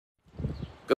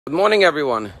Good morning,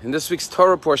 everyone. In this week's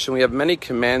Torah portion, we have many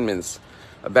commandments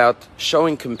about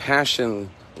showing compassion,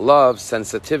 love,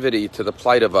 sensitivity to the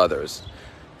plight of others.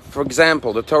 For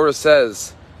example, the Torah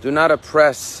says, do not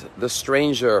oppress the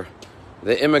stranger,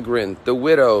 the immigrant, the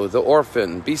widow, the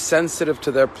orphan. Be sensitive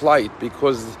to their plight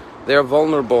because they are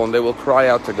vulnerable and they will cry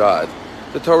out to God.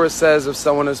 The Torah says if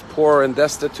someone is poor and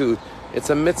destitute, it's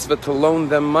a mitzvah to loan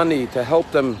them money to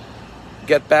help them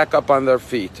get back up on their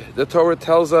feet. The Torah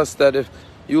tells us that if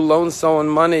you loan someone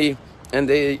money and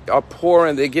they are poor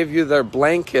and they give you their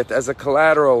blanket as a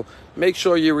collateral, make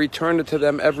sure you return it to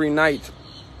them every night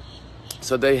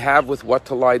so they have with what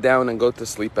to lie down and go to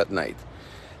sleep at night.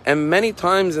 And many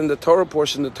times in the Torah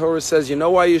portion, the Torah says, you know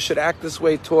why you should act this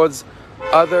way towards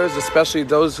others, especially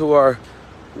those who are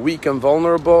weak and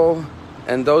vulnerable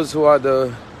and those who are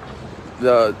the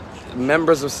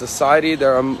members of society that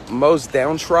are most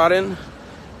downtrodden?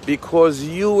 Because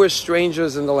you were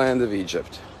strangers in the land of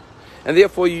Egypt. And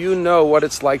therefore you know what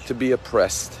it's like to be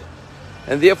oppressed.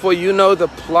 And therefore you know the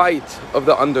plight of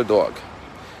the underdog.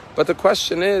 But the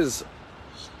question is,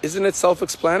 isn't it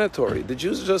self-explanatory? The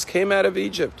Jews just came out of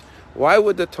Egypt. Why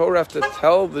would the Torah have to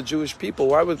tell the Jewish people?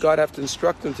 Why would God have to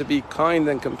instruct them to be kind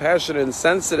and compassionate and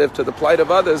sensitive to the plight of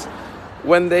others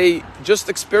when they just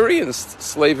experienced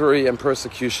slavery and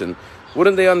persecution?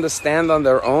 Wouldn't they understand on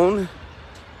their own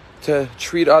to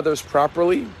treat others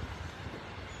properly?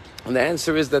 And the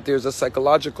answer is that there's a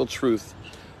psychological truth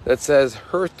that says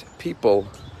hurt people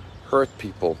hurt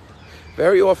people.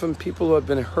 Very often people who have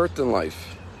been hurt in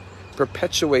life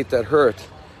perpetuate that hurt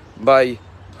by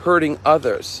hurting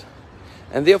others.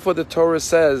 And therefore the Torah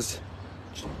says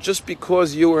just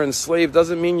because you were enslaved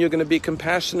doesn't mean you're going to be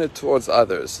compassionate towards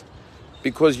others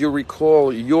because you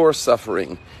recall your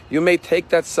suffering. You may take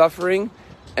that suffering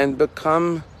and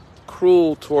become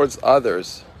cruel towards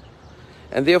others.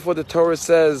 And therefore the Torah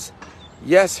says,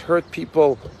 yes, hurt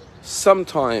people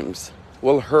sometimes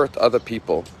will hurt other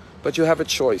people, but you have a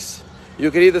choice.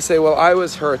 You could either say, well, I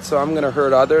was hurt, so I'm going to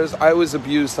hurt others. I was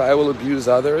abused, so I will abuse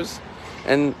others.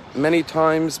 And many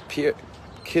times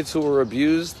kids who were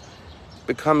abused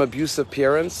become abusive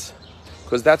parents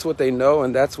because that's what they know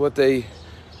and that's what they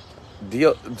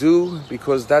do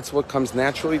because that's what comes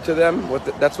naturally to them.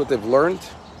 That's what they've learned.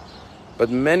 But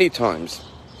many times,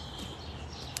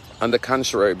 on the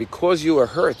contrary, because you were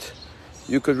hurt,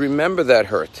 you could remember that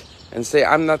hurt and say,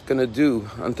 I'm not going to do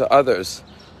unto others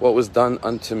what was done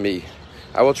unto me.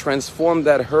 I will transform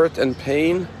that hurt and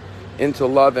pain into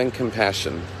love and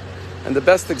compassion. And the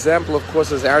best example, of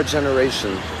course, is our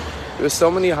generation. There are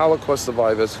so many Holocaust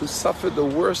survivors who suffered the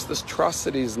worst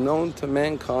atrocities known to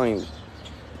mankind,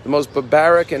 the most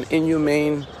barbaric and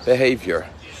inhumane behavior.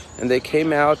 And they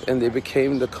came out and they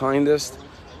became the kindest,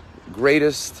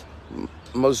 greatest,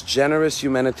 most generous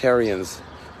humanitarians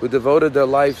who devoted their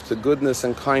life to goodness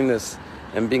and kindness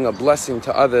and being a blessing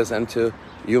to others and to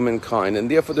humankind. And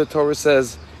therefore the Torah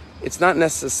says it's not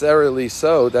necessarily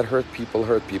so that hurt people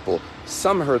hurt people.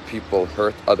 Some hurt people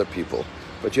hurt other people.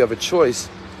 But you have a choice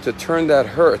to turn that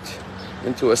hurt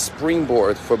into a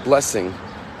springboard for blessing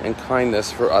and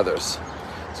kindness for others.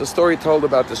 It's a story told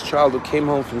about this child who came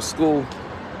home from school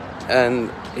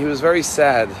and he was very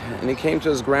sad, and he came to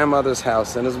his grandmother's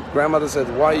house, and his grandmother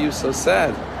said, why are you so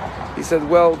sad? He said,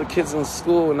 well, the kids in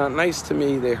school were not nice to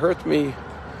me, they hurt me,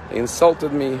 they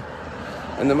insulted me.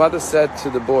 And the mother said to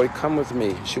the boy, come with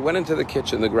me. She went into the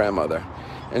kitchen, the grandmother,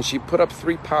 and she put up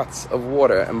 3 pots of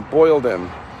water and boiled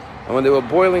them. And when they were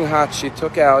boiling hot, she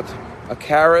took out a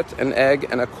carrot, an egg,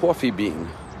 and a coffee bean.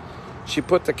 She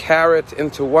put the carrot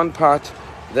into one pot,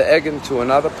 the egg into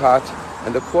another pot,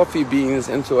 and the coffee beans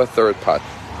into a third pot.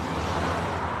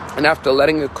 And after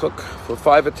letting it cook for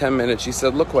 5 or 10 minutes, she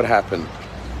said, look what happened.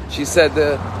 She said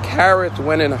the carrot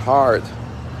went in hard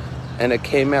and it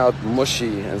came out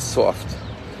mushy and soft.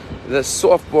 The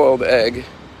soft-boiled egg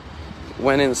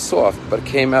went in soft but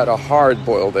came out a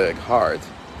hard-boiled egg, hard.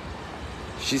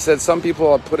 She said some people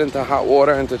are put into hot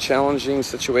water, into challenging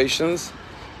situations,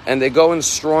 and they go in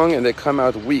strong and they come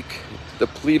out weak,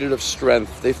 depleted of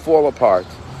strength. They fall apart.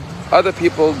 Other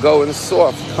people go in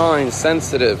soft, kind,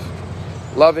 sensitive,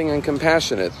 loving and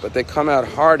compassionate, but they come out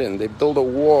hardened. They build a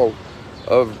wall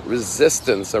of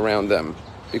resistance around them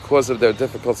because of their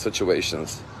difficult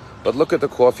situations. But look at the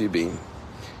coffee bean.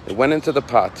 It went into the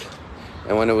pot,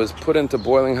 and when it was put into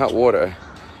boiling hot water,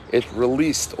 it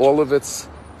released all of its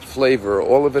flavor,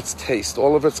 all of its taste,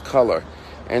 all of its color,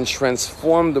 and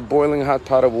transformed the boiling hot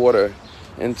pot of water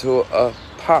into a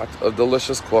pot of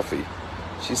delicious coffee.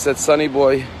 She said, Sonny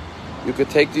boy, you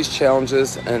could take these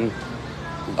challenges and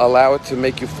allow it to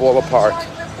make you fall apart.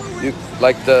 You,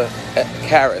 like the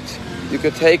carrot. You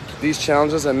could take these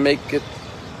challenges and make it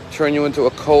turn you into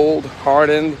a cold,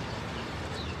 hardened,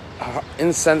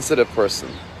 insensitive person.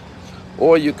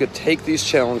 Or you could take these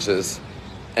challenges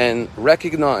and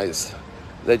recognize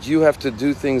that you have to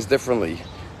do things differently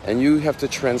and you have to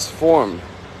transform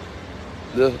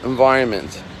the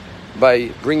environment by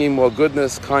bringing more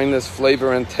goodness, kindness,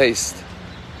 flavor, and taste,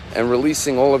 and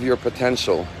releasing all of your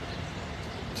potential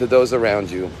to those around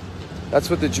you. That's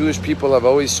what the Jewish people have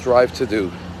always strived to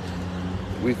do.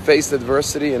 We've faced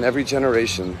adversity in every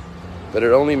generation, but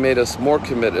it only made us more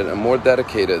committed and more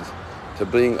dedicated to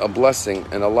being a blessing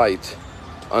and a light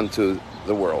unto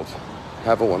the world.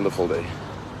 Have a wonderful day.